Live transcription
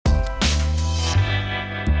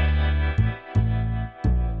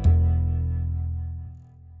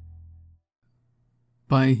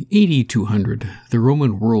By AD 200, the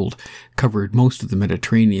Roman world covered most of the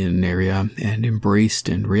Mediterranean area and embraced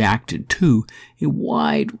and reacted to a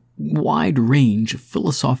wide range of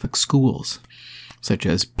philosophic schools, such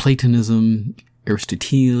as Platonism,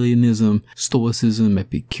 Aristotelianism, Stoicism,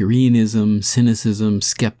 Epicureanism, Cynicism,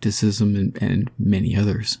 Skepticism, and many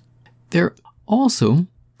others. There also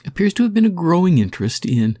appears to have been a growing interest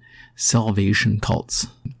in salvation cults.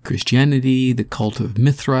 Christianity, the cult of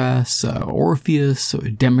Mithras, Orpheus, or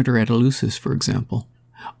Demeter at Eleusis, for example.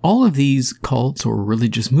 All of these cults or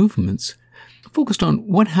religious movements focused on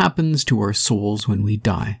what happens to our souls when we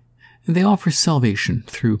die, and they offer salvation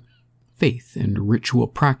through faith and ritual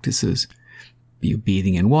practices, be it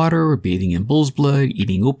bathing in water, or bathing in bull's blood,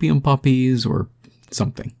 eating opium poppies, or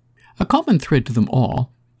something. A common thread to them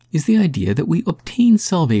all is the idea that we obtain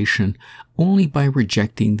salvation only by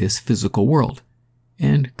rejecting this physical world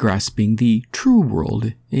and grasping the true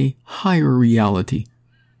world, a higher reality.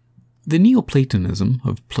 The Neoplatonism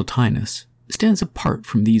of Plotinus stands apart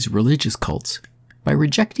from these religious cults by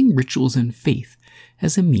rejecting rituals and faith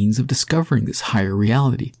as a means of discovering this higher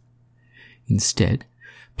reality. Instead,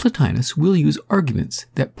 Plotinus will use arguments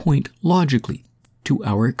that point logically to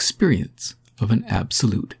our experience of an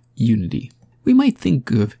absolute unity. We might think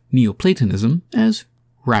of Neoplatonism as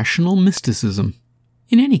rational mysticism.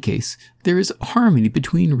 In any case, there is harmony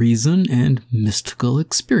between reason and mystical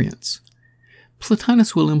experience.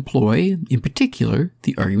 Plotinus will employ, in particular,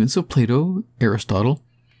 the arguments of Plato, Aristotle,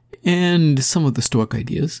 and some of the Stoic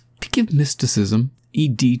ideas to give mysticism a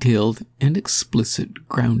detailed and explicit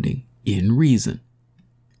grounding in reason.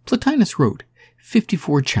 Plotinus wrote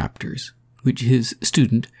 54 chapters, which his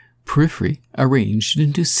student Porphyry arranged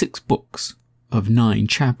into 6 books of 9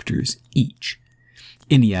 chapters each.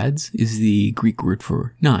 Enneads is the Greek word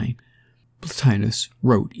for 9. Plotinus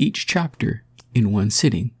wrote each chapter in one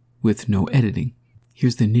sitting with no editing.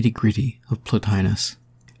 Here's the nitty-gritty of Plotinus.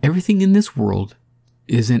 Everything in this world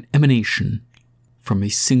is an emanation from a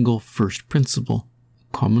single first principle,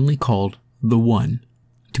 commonly called the One.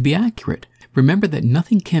 To be accurate, remember that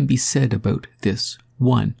nothing can be said about this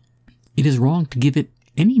One. It is wrong to give it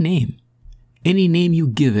any name. Any name you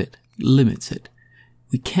give it limits it.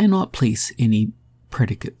 We cannot place any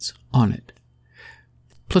predicates on it.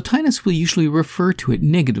 Plotinus will usually refer to it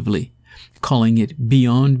negatively, calling it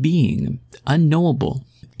beyond being, unknowable,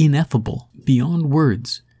 ineffable, beyond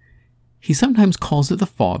words. He sometimes calls it the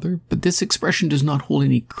Father, but this expression does not hold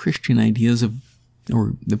any Christian ideas of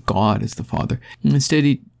God as the Father. Instead,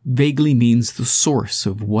 it vaguely means the source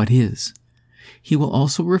of what is. He will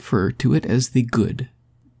also refer to it as the good,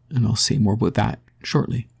 and I'll say more about that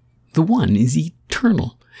shortly. The One is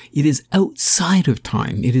eternal. It is outside of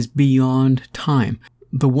time. It is beyond time.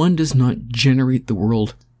 The One does not generate the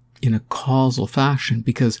world in a causal fashion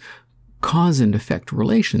because cause and effect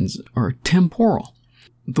relations are temporal.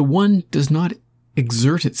 The One does not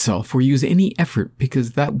exert itself or use any effort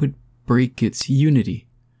because that would break its unity.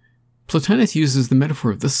 Plotinus uses the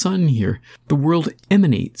metaphor of the sun here. The world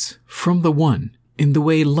emanates from the One in the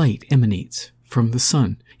way light emanates from the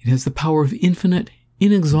sun. It has the power of infinite,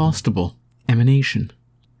 inexhaustible emanation.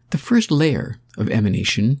 The first layer of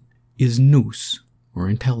emanation is nous, or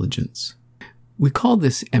intelligence. We call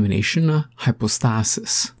this emanation a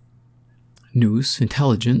hypostasis. Nous,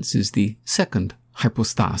 intelligence, is the second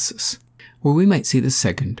hypostasis, or we might say the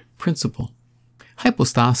second principle.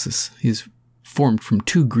 Hypostasis is formed from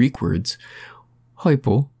 2 Greek words,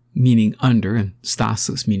 hypo, meaning under, and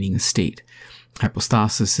stasis, meaning a state.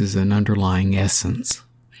 Hypostasis is an underlying essence.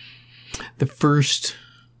 The first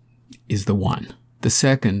is the One. The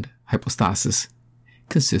second hypostasis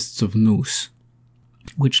consists of nous,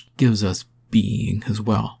 which gives us being as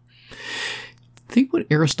well. Think about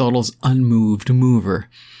Aristotle's unmoved mover.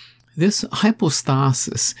 This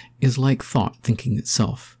hypostasis is like thought thinking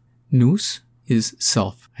itself. Nous is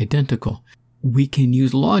self-identical. We can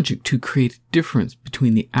use logic to create a difference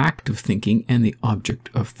between the act of thinking and the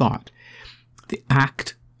object of thought. The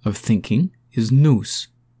act of thinking is nous,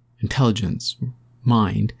 intelligence,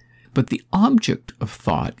 mind, but the object of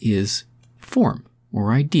thought is form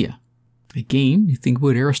or idea. Again, you think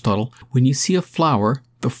about Aristotle. When you see a flower,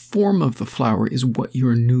 the form of the flower is what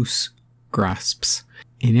your nous grasps.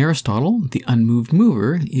 In Aristotle, the unmoved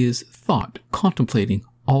mover is thought, contemplating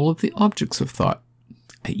all of the objects of thought,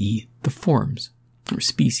 i.e. the forms, or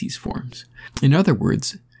species forms. In other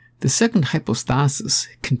words, the second hypostasis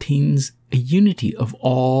contains a unity of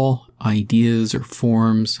all ideas or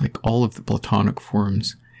forms, like all of the Platonic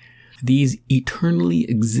forms. These eternally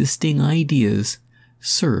existing ideas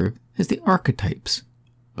serve as the archetypes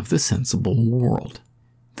of the sensible world.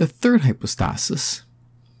 The third hypostasis,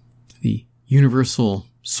 the universal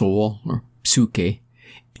soul, or psyche,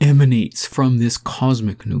 emanates from this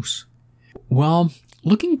cosmic nous. While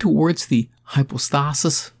looking towards the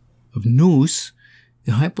hypostasis of nous,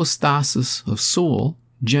 the hypostasis of soul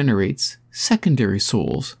generates secondary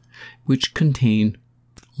souls, which contain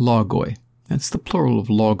logoi. That's the plural of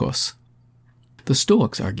logos. The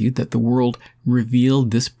Stoics argued that the world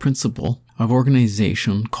revealed this principle of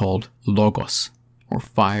organization called logos, or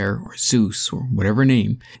fire, or Zeus, or whatever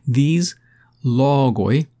name. These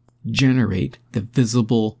logoi generate the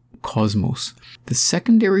visible cosmos. The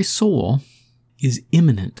secondary soul is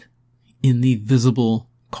immanent in the visible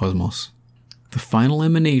cosmos. The final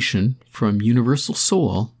emanation from universal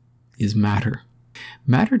soul is matter.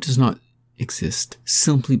 Matter does not exist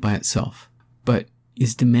simply by itself, but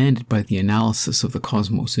is demanded by the analysis of the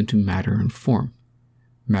cosmos into matter and form.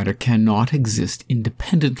 Matter cannot exist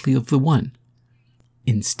independently of the one.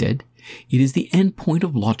 Instead, it is the end point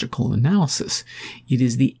of logical analysis. It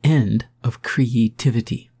is the end of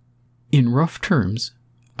creativity. In rough terms,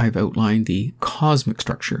 I've outlined the cosmic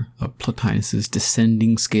structure of Plotinus'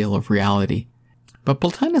 descending scale of reality. But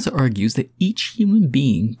Plotinus argues that each human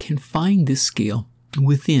being can find this scale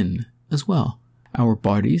within as well. Our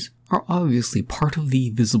bodies are obviously part of the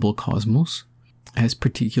visible cosmos, as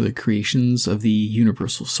particular creations of the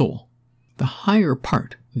universal soul. The higher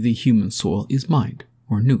part of the human soul is mind,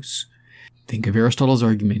 or nous. Think of Aristotle's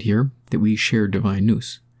argument here that we share divine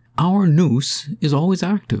nous. Our nous is always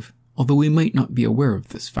active, although we might not be aware of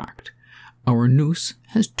this fact. Our nous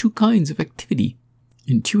has two kinds of activity: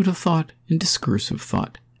 intuitive thought and discursive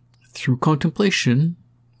thought. Through contemplation,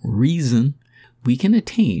 or reason, we can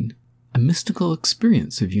attain a mystical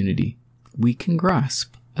experience of unity. We can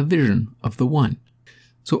grasp a vision of the one.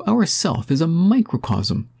 So our self is a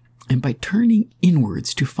microcosm, and by turning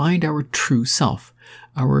inwards to find our true self,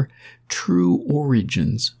 our true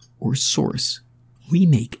origins or source, we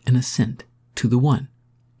make an ascent to the one.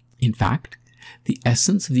 In fact, the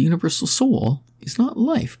essence of the universal soul is not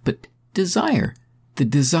life, but desire. The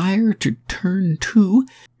desire to turn to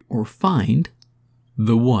or find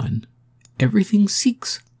the one. Everything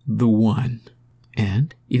seeks the one,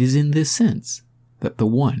 and it is in this sense that the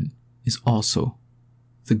one is also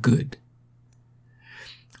the good.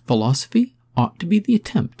 Philosophy ought to be the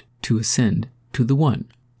attempt to ascend to the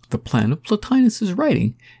one. The plan of Plotinus'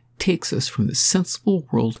 writing takes us from the sensible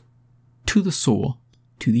world to the soul,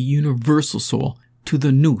 to the universal soul, to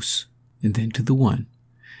the nous, and then to the one.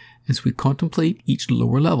 As we contemplate each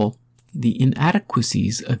lower level, the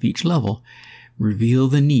inadequacies of each level reveal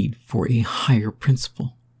the need for a higher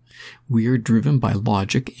principle. We are driven by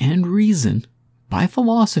logic and reason, by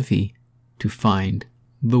philosophy, to find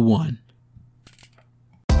the one.